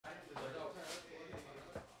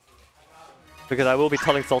Because I will be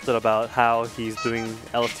telling Salted about how he's doing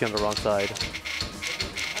LST on the wrong side.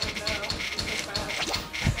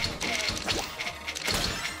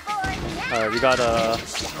 Alright, we got I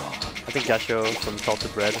think Gasho from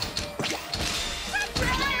Salted Bread.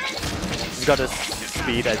 He's got his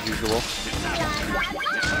speed as usual.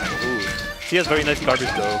 Ooh. He has very nice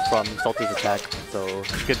garbage though from Salted's attack, so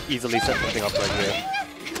he could easily set something up right here.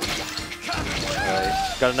 Alright,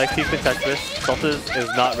 got a nice Xeno Tetris. Salted is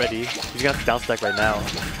not ready. He's gonna have to down stack right now.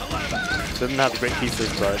 Doesn't have great pieces,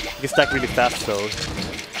 but he can stack really fast, so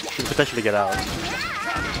he can potentially get out.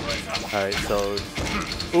 Alright, so...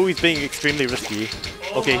 Ooh, he's being extremely risky.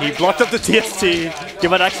 Okay, he blocked up the TST. He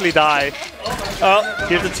might actually die. Oh,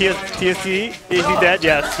 here's the TST. Is he dead?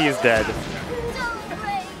 Yes, he is dead.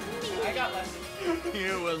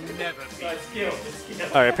 You will never be.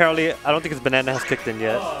 Alright, apparently, I don't think his banana has kicked in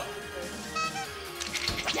yet.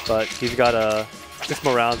 But he's got 6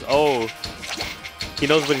 more rounds. Oh, he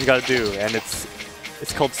knows what he's got to do, and it's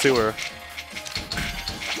called sewer.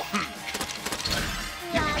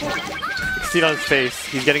 You can see it on his face.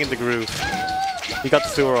 He's getting in the groove. He got the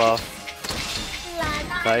sewer off.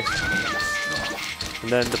 Nice.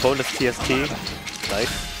 And then the bonus TST.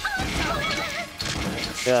 Nice.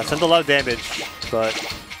 Yeah, sends a lot of damage, but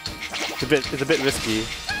it's a bit risky.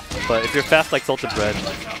 But if you're fast like Salted Bread,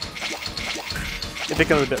 it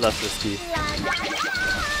becomes a bit less risky.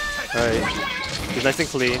 Alright, he's nice and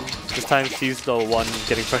clean. This time he's the one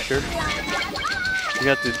getting pressured. You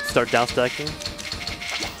have to start down stacking,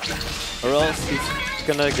 or else he's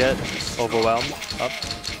gonna get overwhelmed. Up.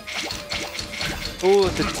 Ooh,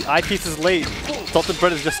 the eyepiece is late. Salted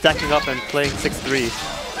Bread is just stacking up and playing 6-3.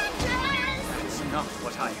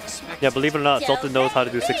 Yeah, believe it or not, Salted knows how to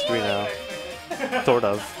do 6-3 now. Sort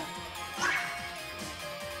of.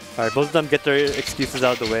 Alright, both of them get their excuses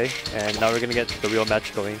out of the way, and now we're gonna get the real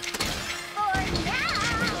match going.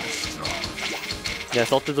 Yeah,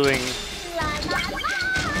 Salted doing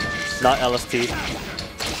not LST.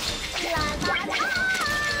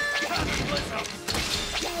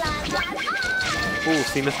 Ooh,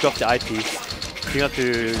 Seamus dropped the eyepiece. You have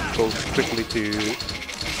to go quickly to...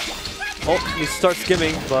 Oh, he starts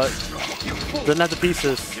skimming, but doesn't have the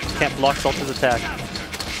pieces. Can't block Salted's attack.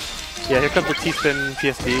 Yeah, here comes the T-spin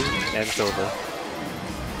TSD, and it's over.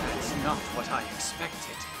 That's not what I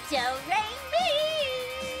expected.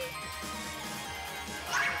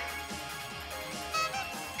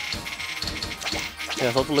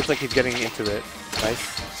 Yeah, Salted looks like he's getting into it.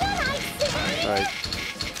 Nice. Alright.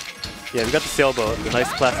 Yeah, we got the sailboat, the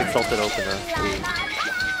nice classic Salted opener. Ooh.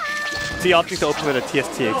 See, opting to open with a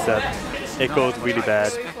TST, except it goes really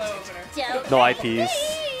bad. No eyepiece.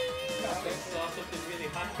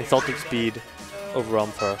 Salted speed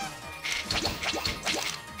overwhelmed her.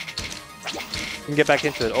 You can get back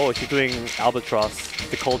into it. Oh, she's doing Albatross,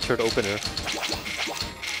 the cultured opener.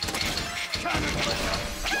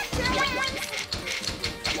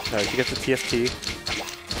 Alright, she gets the TST.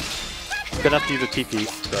 She's gonna have to use a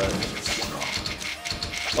T-piece, but...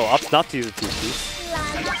 Oh, opts not to use a T-piece.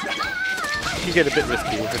 She can get a bit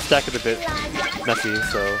risky. Her stack is a bit messy,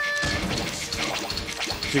 so...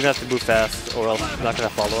 She's gonna have to move fast, or else she's not gonna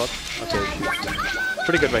follow up. Okay, she's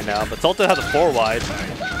pretty good right now, but Salted has a 4 wide.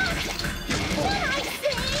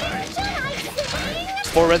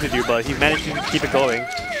 4 residue, but he managed to keep it going.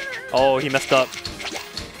 Oh, he messed up.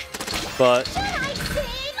 But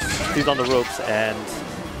he's on the ropes and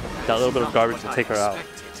got a little bit of garbage to take her out.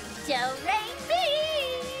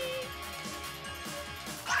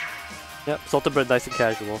 Yep, Salted Bread nice and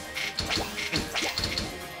casual.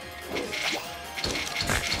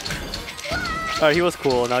 Alright, he was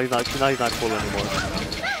cool, now he's not cool anymore.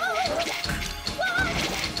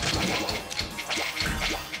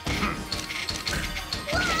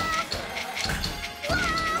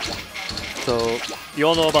 So, you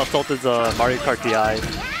all know about Salted's Mario Kart DI.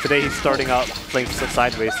 Today he's starting out playing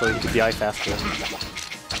sideways so he can DI faster.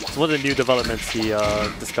 It's one of the new developments he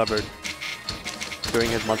discovered during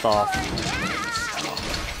his month off.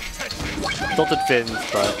 Salted fins,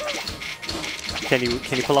 but can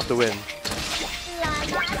he pull off the win?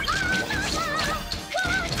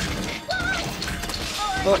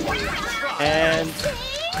 Oh. And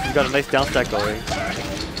you got a nice down stack going.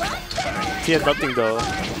 She has nothing though,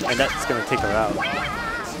 and that's gonna take her out.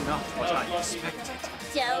 That's not what I expected.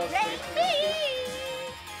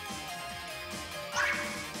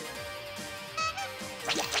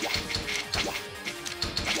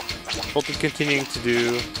 Salted continuing to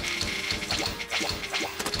do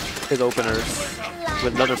his openers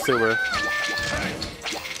with another silver.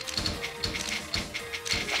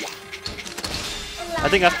 I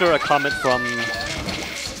think after a comment from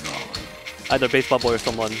either Baseball Boy or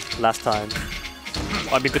someone last time.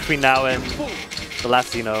 I mean, between now and the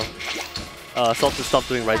last Xeno. Salted stopped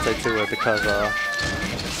doing right side to it because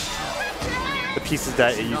the pieces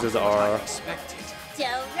that it uses are...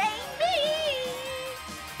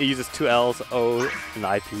 It uses 2 L's, O, and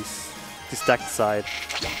I piece to stack the side.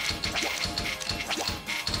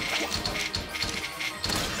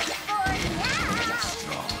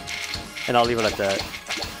 And I'll leave it at that.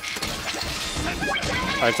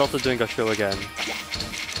 Alright, Salta's doing a show again.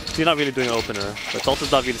 She's not really doing an opener, but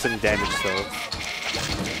Salta's not really sending damage, so...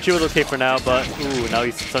 She was okay for now, but ooh, now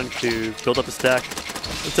he's starting to build up the stack.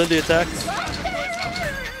 And send the attacks.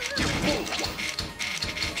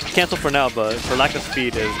 Cancel for now, but for lack of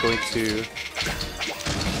speed is going to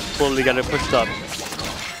slowly get it pushed up.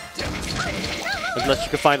 Unless you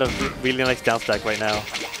can find a really nice down stack right now.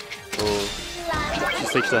 Oh, she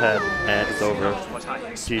sneaks ahead and it's over.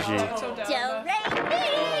 GG.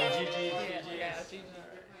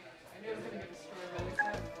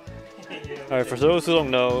 Alright, for those who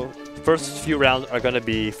don't know, the first few rounds are going to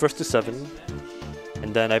be 1st to 7.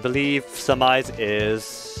 And then I believe semis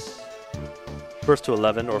is 1st to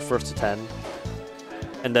 11 or 1st to 10.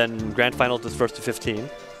 And then grand finals is 1st to 15.